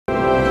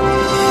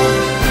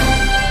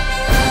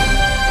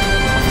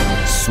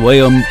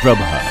Swayam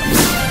Prabha.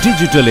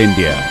 Digital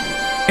India.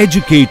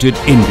 Educated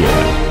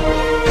India.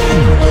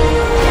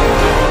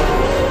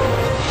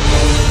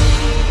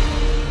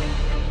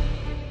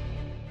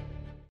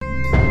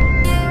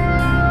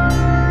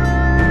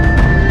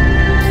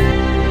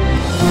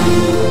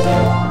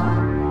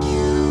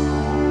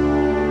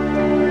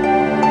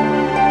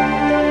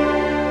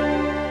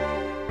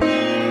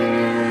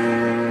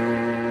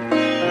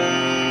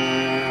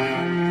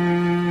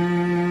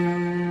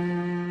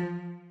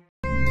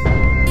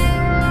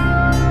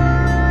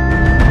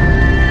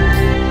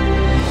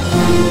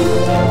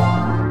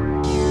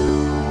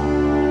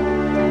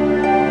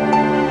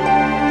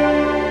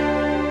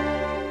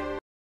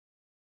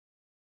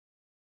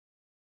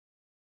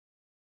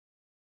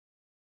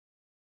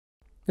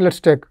 Let us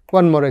take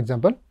one more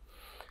example.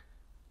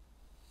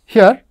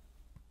 Here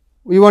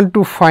we want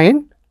to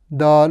find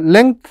the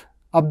length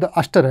of the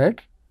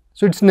asteroid.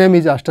 So, its name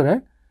is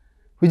asteroid,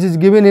 which is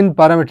given in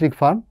parametric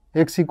form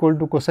x equal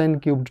to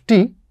cosine cubed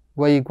t,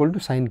 y equal to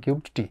sine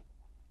cubed t,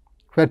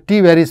 where t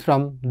varies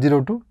from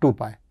 0 to 2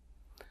 pi.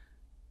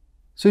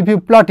 So, if you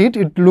plot it,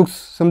 it looks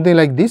something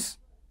like this.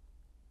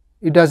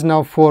 It has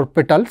now 4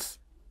 petals,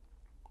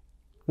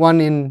 one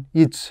in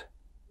each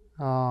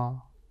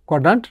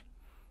quadrant.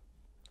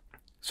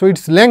 So,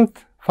 its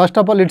length, first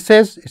of all it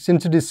says,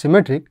 since it is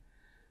symmetric,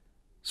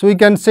 so we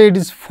can say it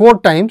is 4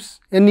 times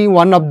any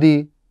one of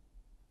the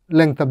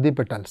length of the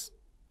petals,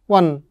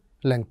 one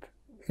length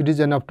it is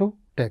enough to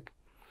take.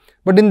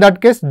 But in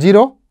that case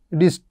 0,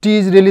 it is t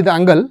is really the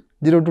angle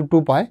 0 to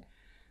 2 pi.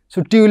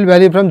 So, t will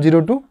vary from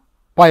 0 to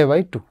pi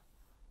by 2.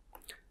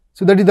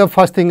 So, that is the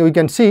first thing we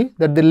can see,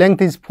 that the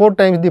length is 4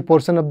 times the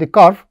portion of the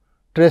curve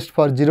traced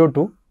for 0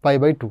 to pi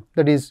by 2,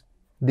 that is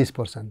this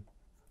portion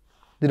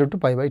 0 to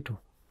pi by 2.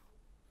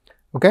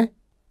 Okay.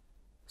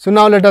 So,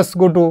 now let us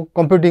go to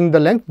computing the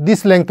length.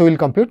 This length we will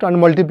compute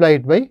and multiply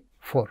it by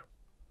 4.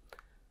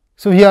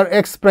 So, here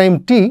x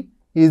prime t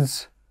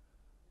is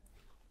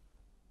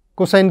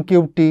cosine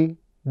cube t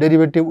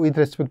derivative with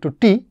respect to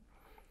t.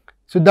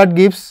 So, that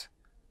gives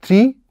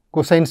 3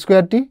 cosine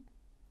square t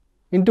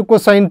into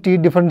cosine t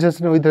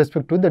differentiation with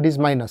respect to, that is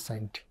minus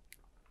sine t.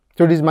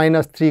 So, it is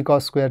minus 3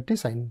 cos square t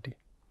sine t.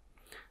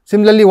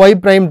 Similarly, y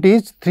prime t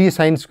is 3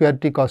 sine square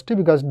t cos t,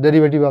 because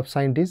derivative of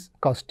sine t is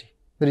cos t,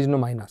 there is no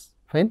minus,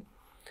 fine.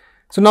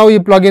 So, now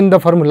you plug in the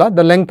formula,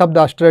 the length of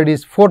the asteroid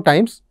is 4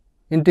 times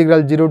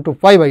integral 0 to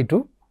pi by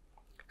 2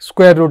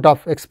 square root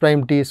of x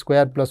prime t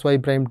square plus y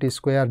prime t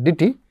square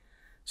dt.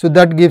 So,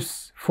 that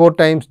gives 4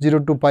 times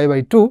 0 to pi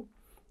by 2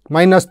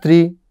 minus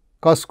 3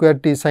 cos square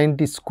t sin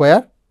t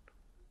square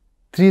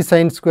 3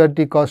 sin square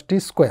t cos t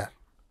square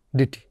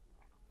dt.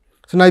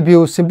 So, now if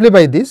you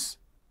simplify this,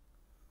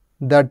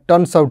 that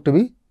turns out to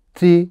be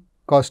 3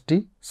 cos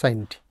t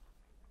sin t,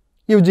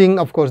 using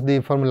of course the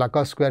formula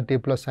cos square t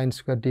plus sin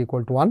square t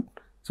equal to 1.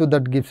 So,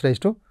 that gives rise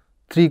to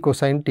 3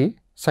 cosine t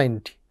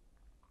sin t.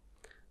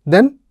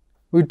 Then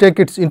we take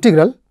its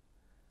integral.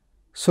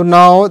 So,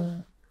 now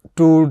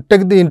to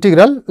take the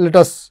integral, let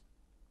us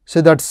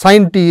say that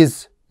sin t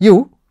is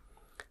u.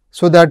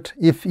 So, that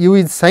if u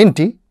is sin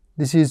t,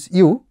 this is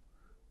u,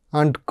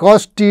 and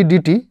cos t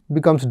dt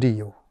becomes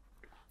du.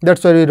 That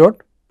is why we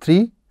wrote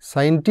 3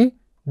 sin t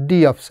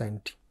d of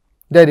sin t.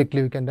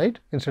 Directly we can write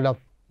instead of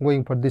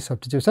going for this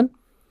substitution.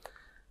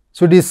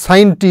 So, it is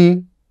sin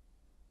t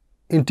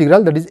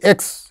integral, that is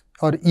x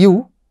or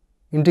u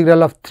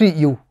integral of 3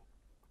 u,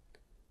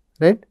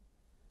 right.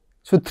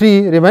 So,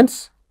 3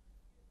 remains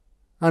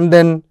and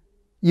then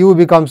u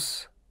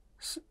becomes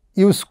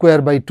u square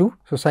by 2.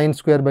 So, sin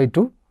square by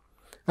 2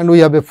 and we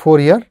have a 4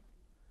 here,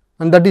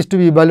 and that is to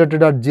be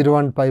evaluated at 0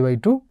 and pi by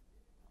 2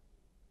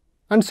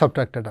 and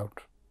subtracted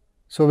out.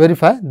 So,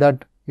 verify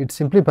that it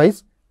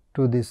simplifies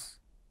to this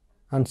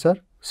answer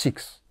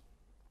 6.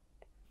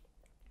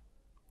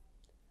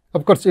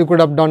 Of course, you could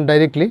have done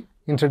directly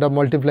instead of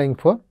multiplying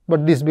 4,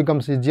 but this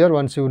becomes easier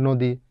once you know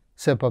the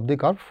shape of the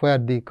curve, where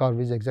the curve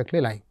is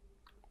exactly lying.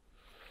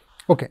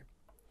 Okay.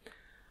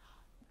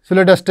 So,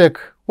 let us take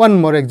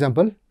one more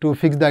example to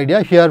fix the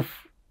idea. Here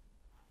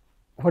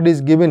what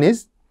is given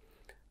is,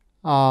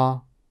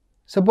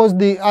 suppose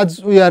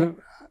as we are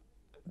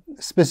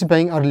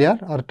specifying earlier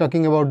or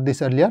talking about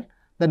this earlier,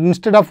 that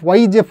instead of y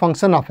is a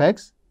function of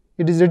x,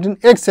 it is written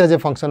x as a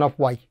function of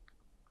y,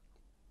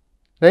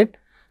 right.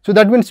 So,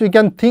 that means we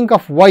can think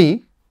of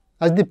y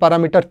as the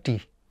parameter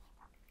t.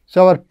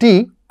 So, our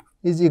t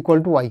is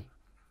equal to y.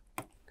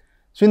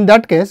 So, in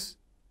that case,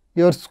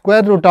 your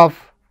square root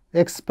of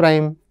x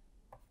prime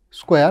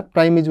square,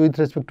 prime is with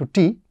respect to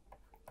t,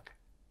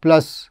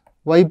 plus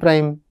y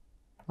prime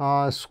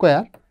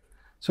square.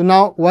 So,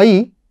 now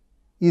y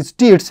is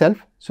t itself.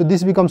 So,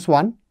 this becomes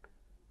 1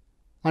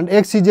 and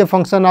x is a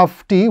function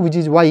of t, which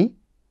is y.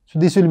 So,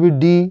 this will be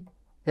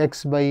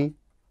dx by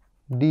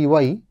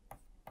dy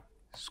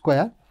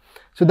square.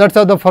 So, that is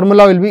how the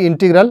formula will be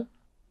integral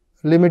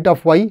limit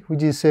of y,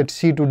 which is set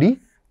c to d,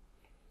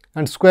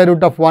 and square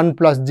root of 1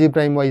 plus g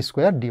prime y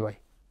square dy.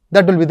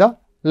 That will be the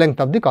length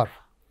of the curve.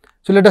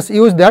 So, let us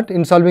use that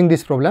in solving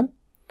this problem.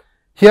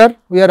 Here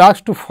we are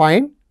asked to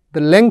find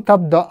the length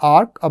of the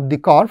arc of the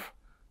curve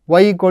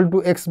y equal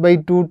to x by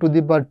 2 to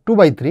the power 2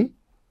 by 3.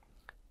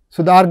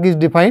 So, the arc is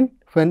defined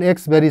when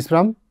x varies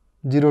from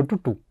 0 to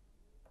 2,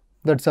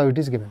 that is how it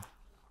is given.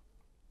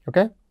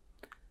 Okay.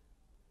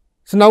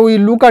 So, now we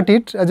look at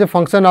it as a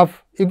function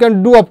of, you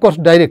can do of course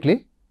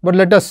directly, but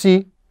let us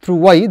see through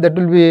y, that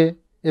will be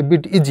a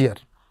bit easier.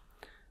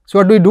 So,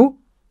 what do we do?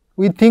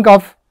 We think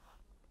of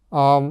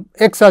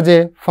x as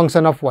a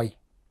function of y,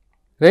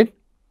 right,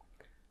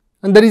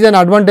 and there is an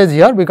advantage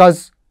here,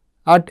 because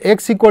at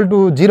x equal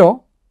to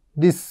 0,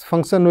 this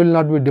function will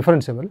not be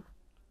differentiable.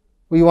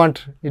 We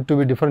want it to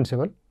be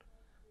differentiable,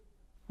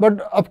 but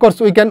of course,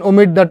 we can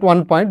omit that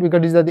one point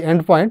because it is at the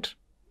end point.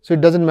 So,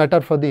 it does not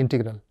matter for the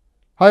integral.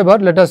 However,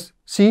 let us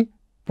see,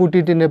 put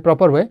it in a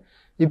proper way.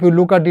 If you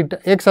look at it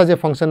x as a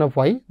function of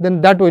y,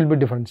 then that will be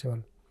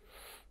differentiable.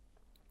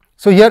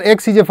 So, here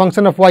x is a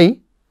function of y.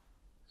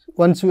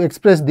 Once you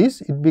express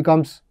this, it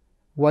becomes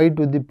y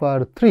to the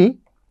power 3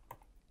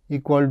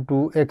 equal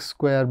to x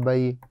square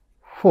by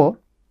 4,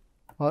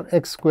 or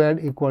x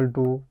squared equal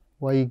to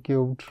y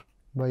cubed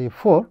by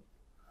 4,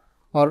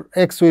 or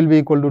x will be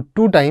equal to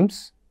 2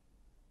 times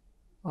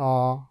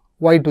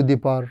y to the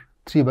power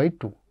 3 by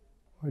 2,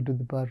 y to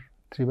the power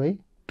 3 by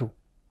 2,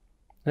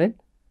 right.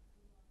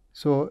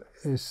 So,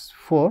 is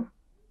 4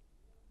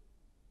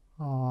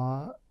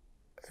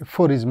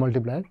 is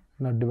multiplied,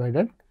 not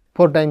divided,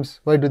 4 times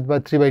y to the power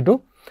 3 by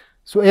 2.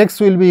 So, x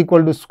will be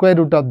equal to square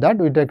root of that,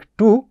 we take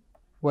 2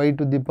 y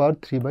to the power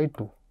 3 by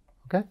 2.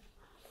 Okay.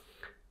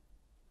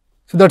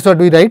 So, that is what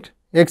we write,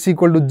 x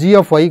equal to g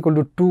of y equal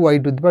to 2 y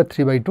to the power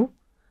 3 by 2,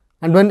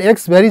 and when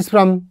x varies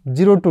from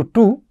 0 to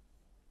 2,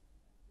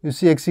 you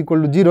see x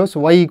equal to 0. So,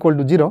 y equal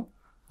to 0,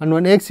 and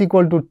when x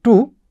equal to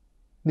 2,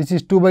 this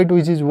is 2 by 2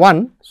 which is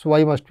 1. So,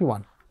 y must be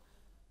 1.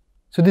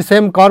 So, the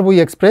same curve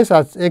we express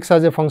as x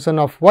as a function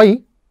of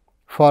y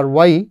for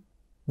y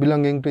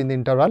belonging to in the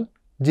interval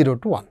 0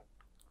 to 1.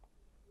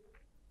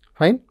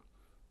 Fine.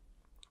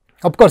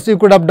 Of course, you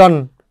could have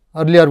done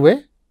earlier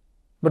way,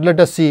 but let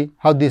us see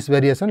how this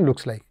variation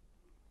looks like.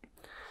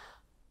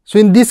 So,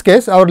 in this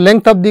case, our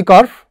length of the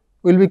curve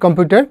will be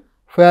computed,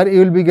 where you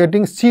will be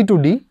getting c to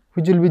d,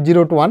 which will be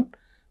 0 to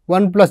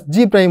 1 plus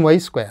g prime y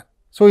square.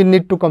 So, we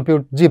need to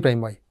compute g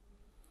prime y,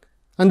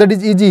 and that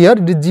is easy here.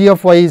 The g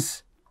of y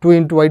is 2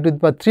 into y to the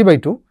power 3 by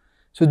 2.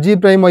 So, g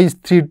prime y is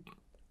 3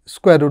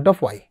 square root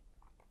of y,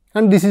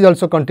 and this is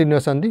also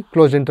continuous on the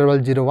closed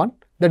interval 0 1,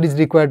 that is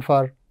required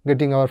for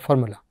getting our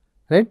formula,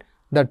 right,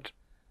 that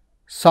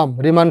sum,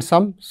 Riemann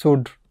sum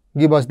should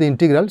give us the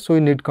integral. So, we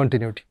need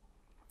continuity.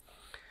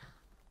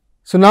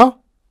 So, now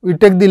we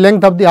take the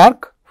length of the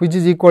arc, which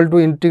is equal to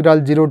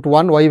integral 0 to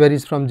 1, y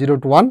varies from 0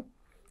 to 1,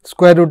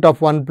 square root of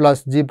 1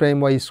 plus g prime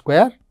y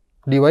square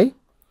dy,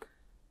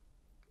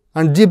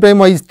 and g prime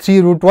y is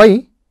 3 root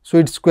y. So,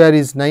 its square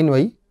is 9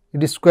 y,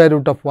 it is square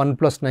root of 1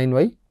 plus 9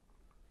 y.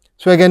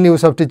 So, again you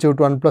substitute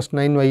 1 plus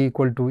 9 y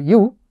equal to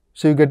u.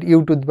 So, you get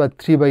u to the power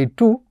 3 by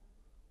 2,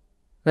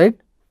 right,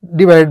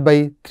 divided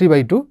by 3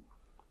 by 2,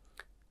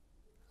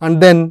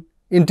 and then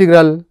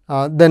integral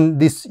then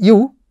this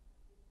u,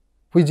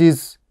 which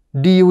is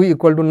du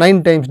equal to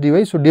 9 times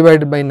dy. So,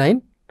 divided by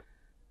 9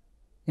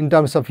 in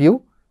terms of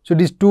u. So,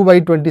 it is 2 by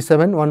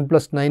 27, 1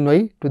 plus 9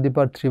 y to the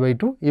power 3 by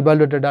 2,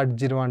 evaluated at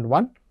 0 and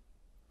 1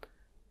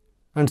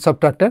 and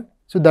subtracted.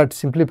 So, that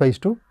simplifies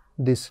to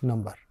this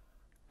number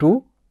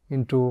 2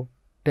 into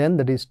 10,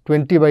 that is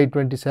 20 by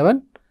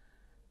 27,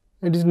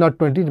 it is not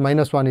 20,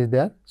 minus 1 is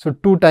there. So,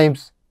 2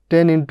 times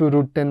 10 into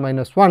root 10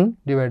 minus 1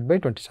 divided by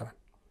 27.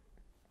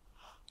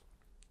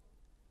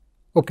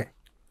 Okay.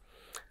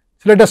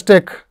 So, let us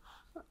take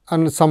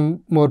on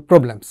some more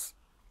problems.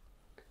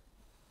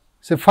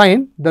 So,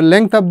 find the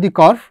length of the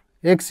curve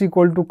x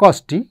equal to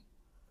cos t,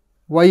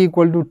 y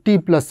equal to t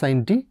plus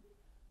sin t,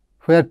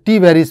 where t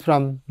varies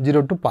from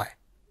 0 to pi.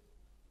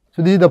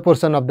 So, this is the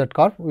portion of that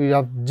curve, we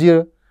have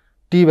 0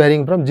 t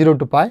varying from 0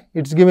 to pi,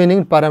 it is given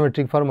in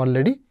parametric form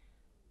already,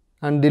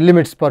 and the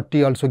limits for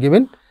t also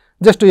given.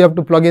 Just you have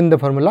to plug in the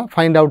formula,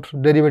 find out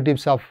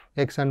derivatives of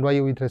x and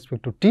y with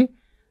respect to t,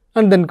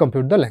 and then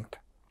compute the length.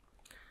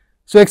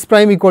 So, x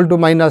prime equal to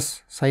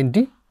minus sin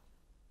t,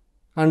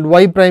 and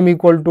y prime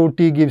equal to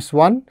t gives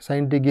 1,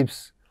 sin t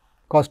gives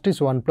cos t,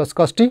 so 1 plus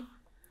cos t.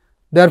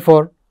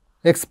 Therefore,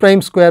 x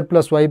prime square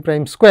plus y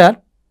prime square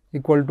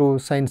equal to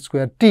sin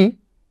square t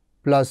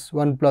plus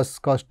 1 plus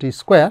cos t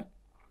square.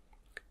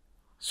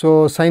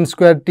 So, sin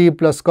square t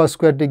plus cos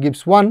square t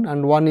gives 1,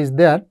 and 1 is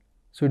there.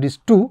 So, it is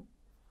 2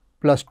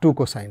 plus 2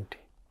 cosine t.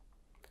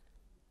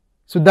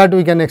 So, that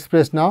we can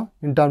express now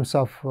in terms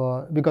of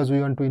because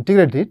we want to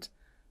integrate it.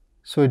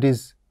 So, it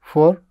is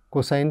 4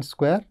 cosine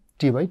square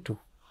t by 2.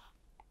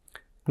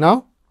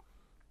 Now,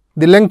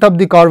 the length of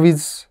the curve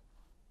is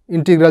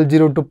integral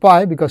 0 to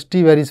pi, because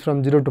t varies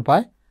from 0 to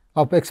pi,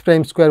 of x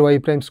prime square y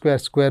prime square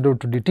square root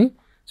to dt.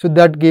 So,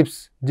 that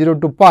gives 0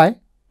 to pi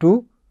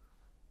to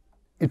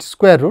its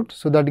square root.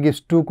 So, that gives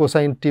 2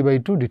 cosine t by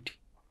 2 dt.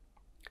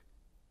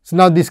 So,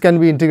 now this can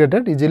be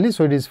integrated easily.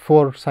 So, it is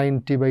 4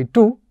 sin t by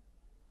 2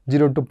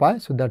 0 to pi.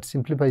 So, that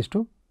simplifies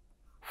to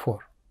 4.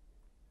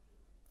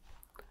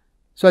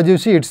 So, as you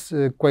see it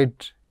is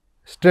quite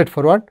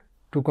straightforward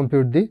to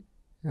compute the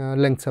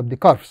lengths of the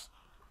curves.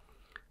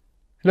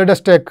 Let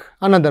us take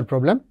another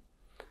problem.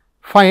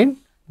 Find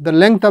the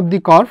length of the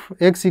curve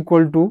x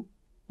equal to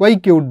y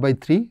cubed by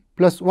 3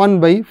 plus 1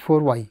 by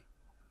 4 y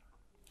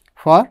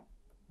for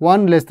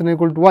 1 less than or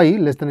equal to y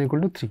less than or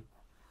equal to 3.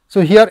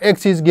 So, here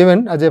x is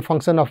given as a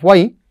function of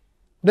y,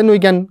 then we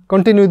can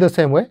continue the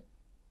same way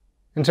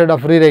instead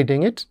of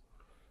rewriting it,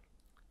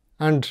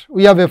 and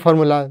we have a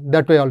formula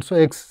that way also,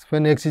 x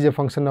when x is a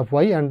function of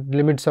y and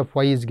limits of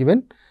y is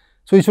given.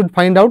 So, we should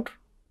find out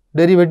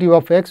derivative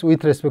of x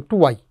with respect to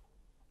y.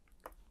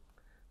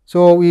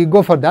 So, we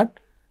go for that.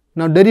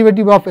 Now,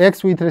 derivative of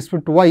x with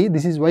respect to y,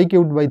 this is y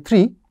cubed by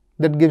 3,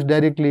 that gives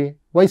directly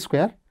y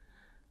square,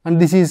 and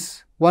this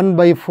is 1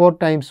 by 4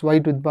 times y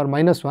to the power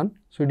minus 1.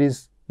 So, it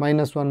is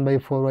minus 1 by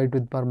 4 y to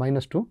the power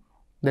minus 2,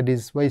 that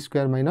is y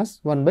square minus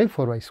 1 by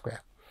 4 y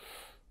square.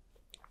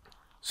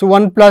 So,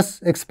 1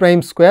 plus x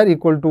prime square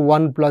equal to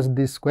 1 plus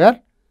this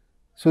square.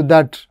 So,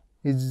 that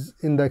is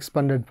in the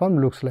expanded form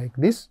looks like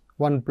this,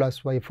 1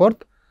 plus y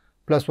fourth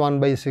plus 1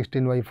 by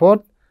 16 y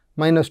fourth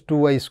minus 2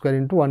 y square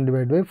into 1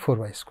 divided by 4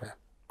 y square.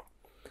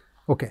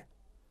 Okay.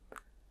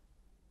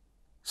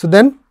 So,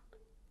 then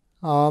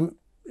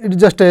it is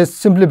just a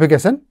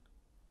simplification.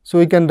 So,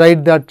 we can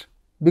write that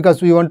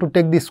because we want to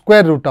take the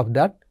square root of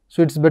that.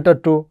 So, it is better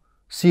to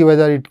see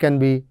whether it can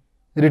be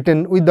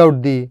written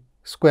without the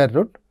square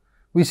root.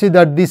 We see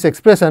that this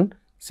expression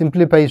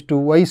simplifies to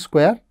y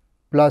square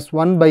plus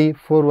 1 by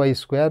 4 y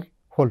square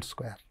whole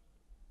square.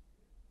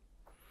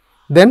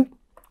 Then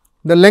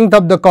the length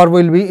of the curve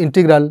will be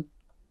integral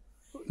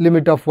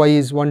limit of y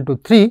is 1 to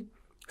 3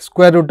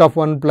 square root of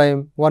 1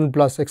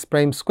 plus x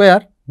prime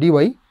square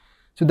dy.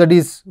 So, that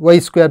is y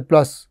square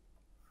plus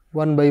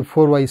 1 by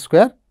 4 y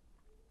square,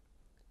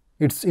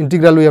 its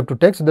integral we have to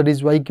take. So, that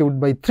is y cubed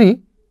by 3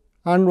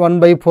 and 1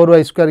 by 4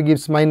 y square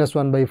gives minus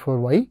 1 by 4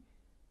 y,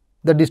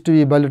 that is to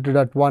be evaluated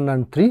at 1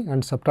 and 3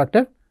 and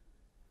subtracted.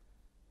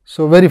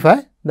 So,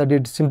 verify that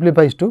it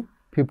simplifies to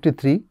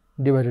 53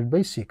 divided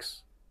by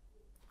 6.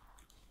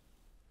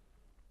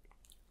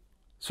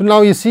 So,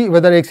 now you see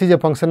whether x is a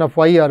function of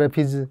y or f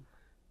is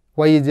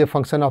y is a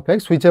function of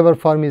x, whichever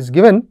form is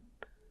given,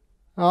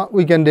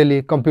 we can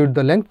really compute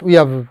the length. We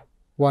have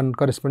one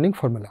corresponding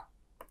formula.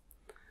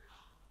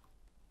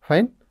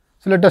 Fine.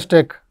 So, let us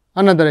take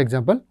another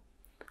example.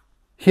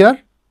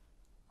 Here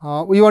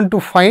we want to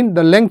find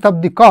the length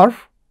of the curve,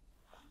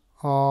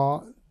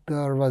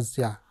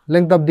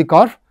 length of the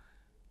curve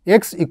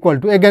x equal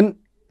to, again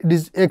it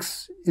is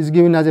x is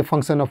given as a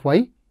function of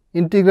y,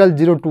 integral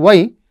 0 to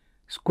y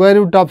square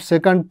root of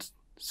sec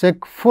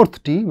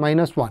 4th t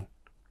minus 1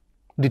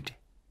 dt,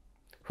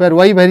 where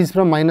y varies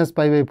from minus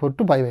pi by 4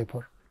 to pi by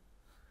 4.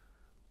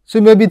 So,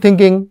 you may be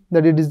thinking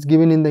that it is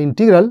given in the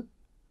integral,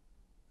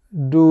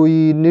 do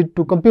we need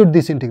to compute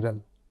this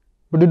integral,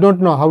 but you do not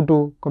know how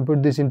to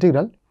compute this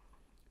integral.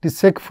 It is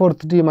sec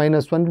 4th t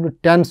minus 1 into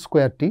tan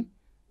square t,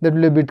 that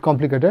will be a bit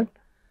complicated.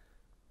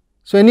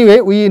 So, anyway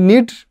we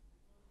need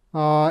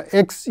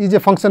x is a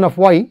function of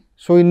y.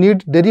 So, we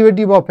need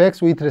derivative of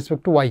x with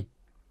respect to y.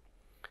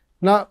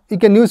 Now, you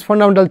can use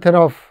fundamental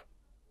theorem of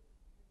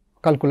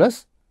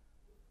calculus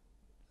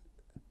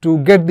to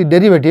get the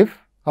derivative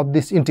of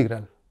this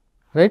integral,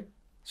 right.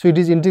 So, it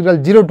is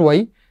integral 0 to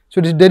y. So,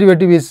 its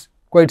derivative is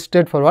quite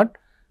straightforward.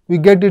 We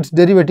get its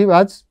derivative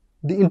as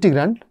the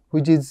integrand,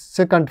 which is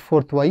secant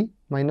 4th y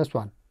minus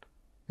 1,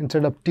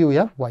 instead of t we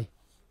have y,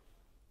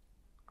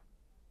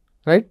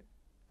 right,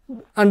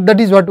 and that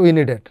is what we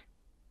needed,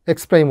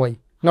 x prime y,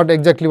 not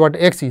exactly what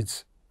x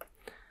is.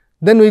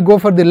 Then we go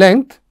for the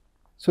length.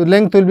 So,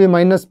 length will be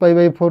minus pi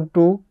by 4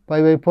 to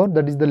pi by 4,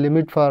 that is the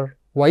limit for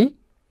y,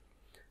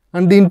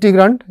 and the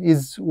integrand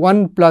is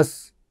 1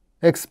 plus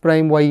x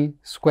prime y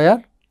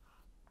square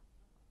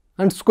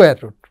and square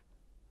root.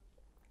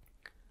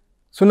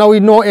 So, now we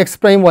know x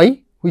prime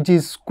y, which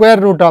is square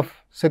root of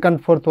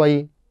secant 4th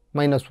y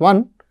minus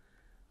 1,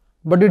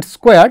 but it is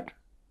squared.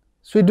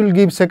 So, it will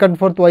give secant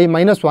 4th y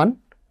minus 1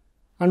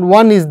 and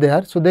 1 is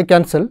there. So, they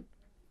cancel,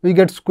 we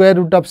get square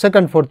root of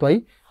secant 4th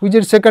y, which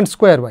is secant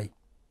square y,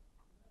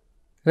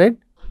 right.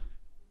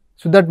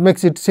 So, that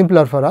makes it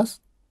simpler for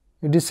us.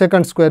 It is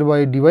secant square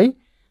y dy,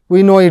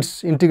 we know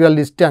its integral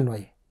is tan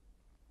y.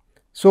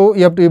 So,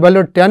 you have to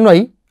evaluate tan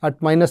y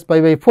at minus pi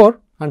by 4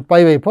 and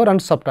pi by 4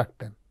 and subtract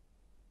them,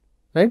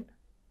 right.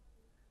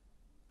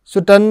 So,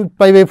 tan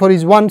pi by 4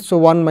 is 1. So,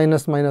 1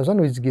 minus minus 1,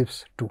 which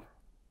gives 2.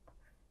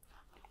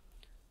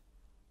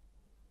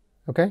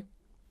 Okay.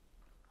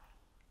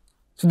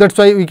 So, that is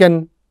why we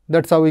can,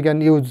 that is how we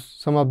can use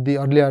some of the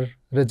earlier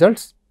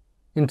results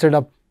instead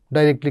of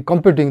directly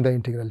computing the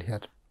integral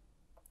here.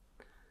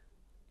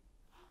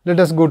 Let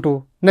us go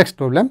to next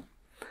problem.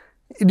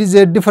 It is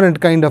a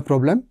different kind of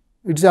problem.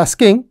 It is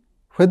asking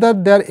whether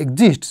there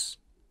exists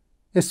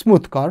a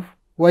smooth curve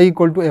y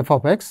equal to f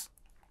of x,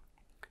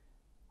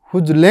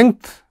 whose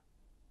length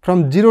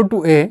from 0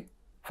 to a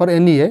for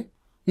any a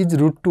is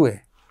root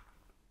 2a.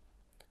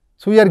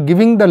 So, we are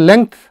giving the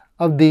length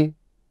of the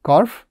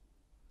curve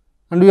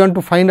and we want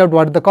to find out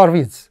what the curve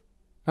is.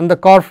 and the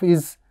curve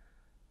is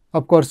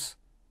of course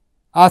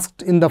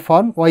asked in the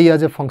form y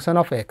as a function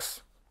of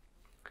x,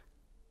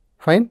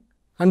 fine,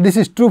 and this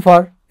is true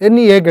for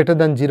any a greater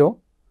than 0.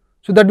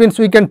 So, that means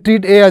we can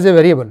treat a as a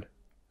variable,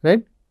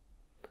 right.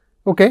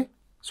 Okay.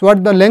 So,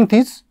 what the length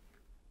is?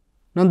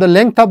 Now, the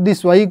length of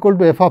this y equal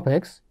to f of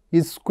x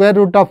is square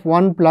root of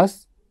 1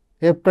 plus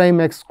f prime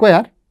x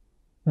square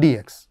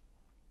dx,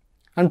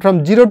 and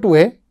from 0 to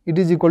a it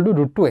is equal to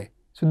root 2a.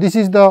 So, this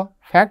is the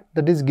fact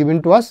that is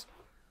given to us.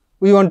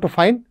 We want to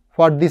find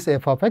what this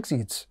f of x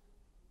is.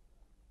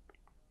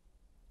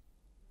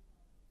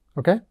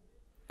 Okay.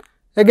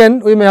 Again,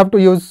 we may have to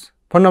use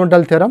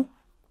fundamental theorem,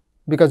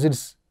 because it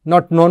is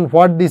not known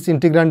what this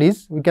integrand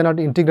is, we cannot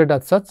integrate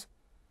as such.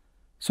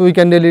 So, we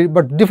can really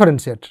but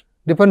differentiate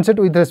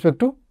with respect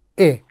to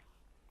a,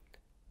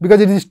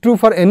 because it is true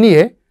for any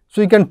a.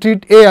 So, we can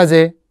treat a as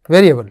a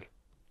variable,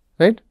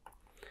 right.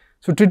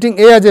 So, treating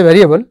a as a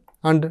variable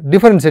and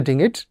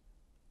differentiating it,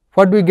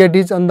 what we get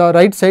is on the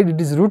right side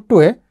it is root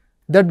 2a,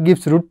 that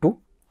gives root 2,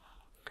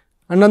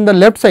 and on the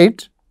left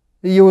side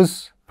we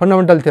use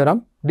fundamental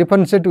theorem,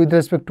 differentiate with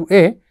respect to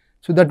a.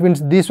 So, that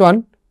means this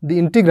one, the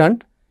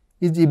integrand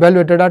is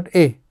evaluated at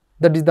a,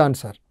 that is the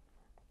answer.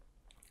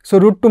 So,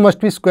 root 2 must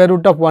be square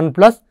root of 1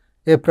 plus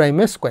f prime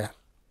a square.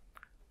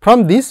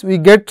 From this we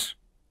get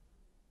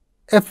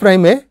f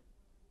prime a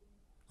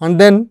and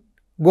then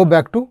go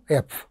back to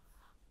f,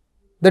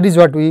 that is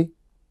what we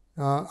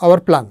our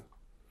plan.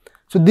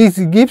 So, this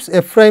gives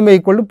f prime a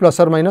equal to plus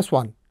or minus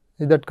 1,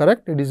 is that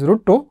correct? It is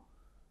root 2.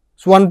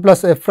 So, 1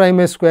 plus f prime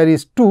a square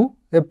is 2,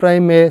 f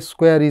prime a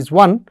square is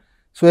 1.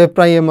 So, f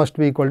prime a must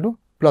be equal to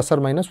plus or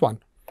minus 1.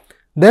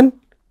 Then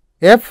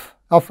f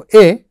of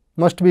a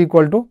must be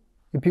equal to,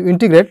 if you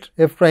integrate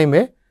f prime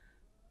a,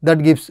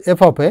 that gives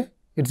f of a,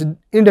 it is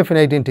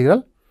indefinite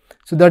integral.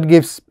 So, that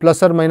gives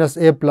plus or minus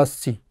a plus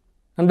c,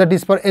 and that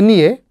is for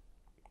any a.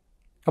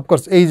 Of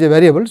course, a is a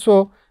variable.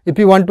 So, if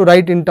you want to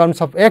write in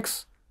terms of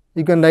x,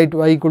 you can write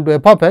y equal to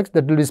f of x,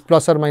 that will be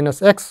plus or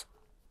minus x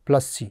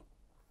plus c,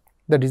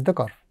 that is the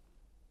curve.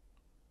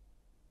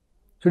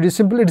 So, it is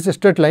simple, it is a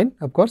straight line,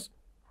 of course,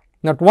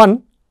 not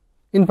one,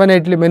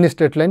 infinitely many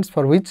straight lines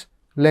for which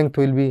length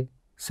will be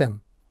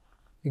same,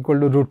 equal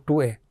to root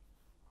 2a,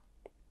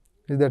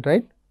 is that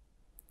right?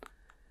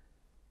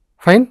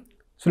 Fine.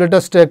 So, let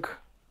us take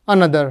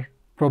another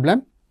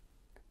problem.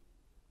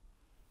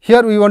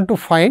 Here we want to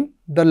find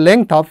the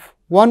length of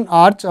one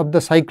arch of the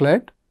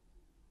cycloid.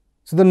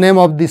 So, the name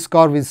of this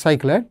curve is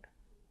cycloid.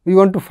 We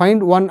want to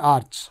find one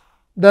arch.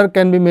 There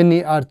can be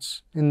many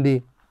arches in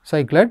the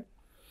cycloid.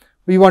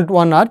 We want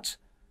one arch.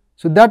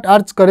 So, that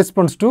arch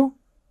corresponds to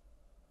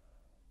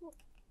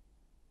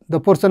the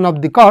portion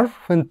of the curve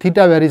when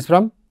theta varies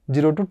from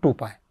 0 to 2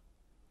 pi,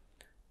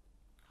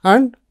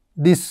 and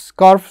this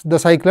curve, the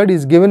cycloid,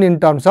 is given in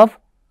terms of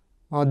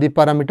the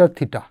parameter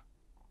theta.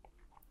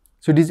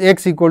 So, it is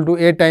x equal to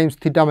a times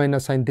theta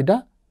minus sin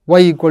theta, y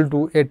equal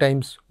to a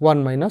times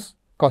 1 minus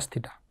cos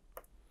theta.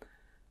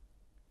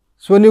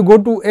 So, when you go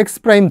to x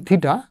prime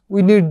theta,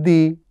 we need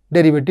the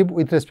derivative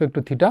with respect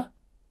to theta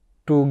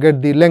to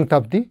get the length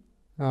of the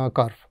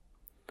curve.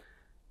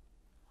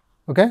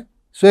 Okay.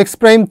 So, x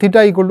prime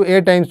theta equal to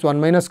a times 1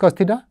 minus cos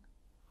theta,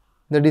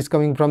 that is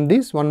coming from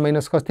this 1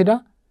 minus cos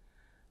theta,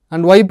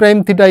 and y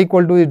prime theta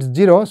equal to it is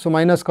 0. So,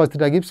 minus cos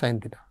theta gives sin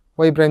theta,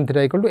 y prime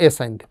theta equal to a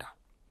sin theta.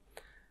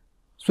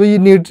 So, you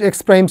need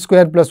x prime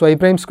square plus y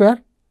prime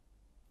square.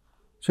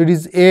 So, it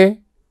is a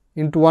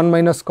into 1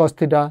 minus cos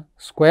theta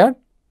squared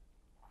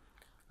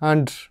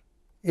and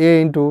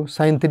a into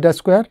sin theta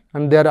square,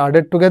 and they are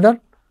added together.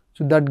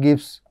 So, that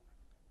gives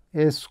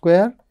a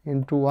square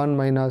into 1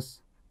 minus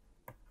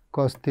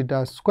cos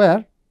theta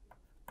square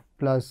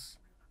plus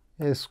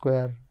a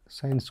square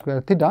sin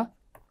square theta.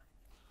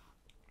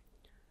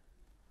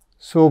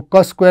 So,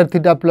 cos square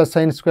theta plus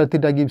sin square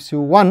theta gives you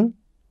 1,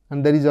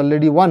 and there is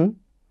already 1.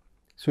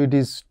 So, it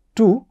is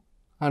 2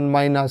 and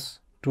minus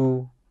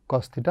 2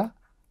 cos theta.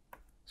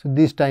 So,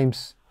 this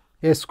times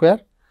a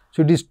square.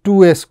 So, it is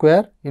 2a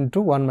square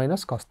into 1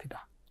 minus cos theta.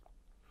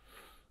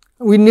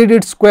 We need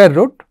its square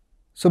root.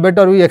 So,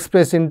 better we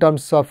express in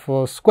terms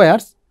of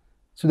squares.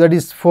 So, that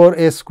is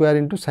 4a square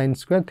into sin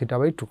square theta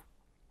by 2.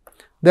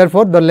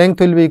 Therefore, the length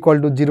will be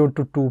equal to 0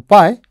 to 2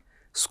 pi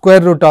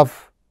square root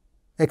of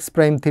x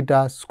prime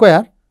theta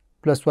square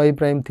plus y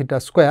prime theta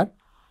square.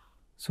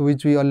 So,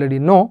 which we already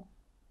know,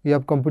 we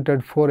have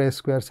computed 4a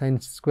square sin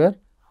square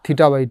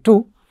theta by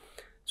 2.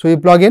 So, we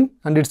plug in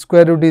and its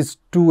square root is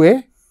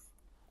 2a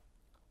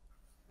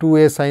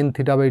sin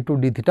theta by 2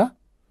 d theta.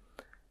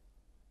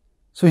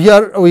 So,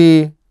 here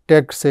we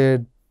take say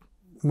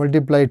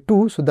multiply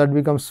 2. So, that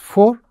becomes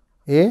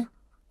 4a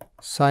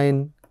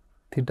sin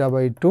theta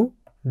by 2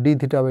 d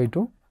theta by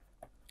 2,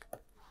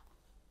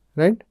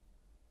 right.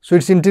 So,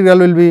 its integral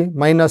will be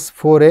minus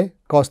 4a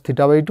cos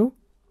theta by 2,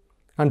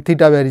 and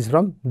theta varies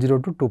from 0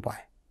 to 2 pi.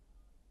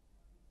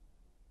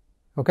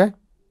 Okay.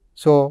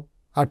 So,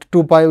 at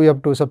 2 pi we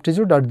have to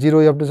substitute, at 0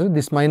 we have to substitute,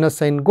 this minus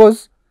sign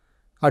goes,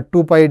 at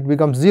 2 pi it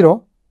becomes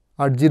 0,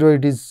 at 0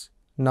 it is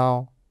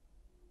now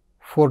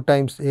 4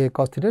 times a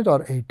cos theta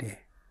or 8a.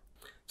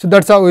 So,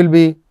 that is how we will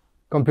be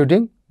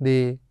computing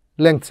the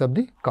lengths of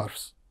the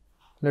curves.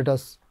 Let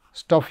us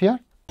stop here.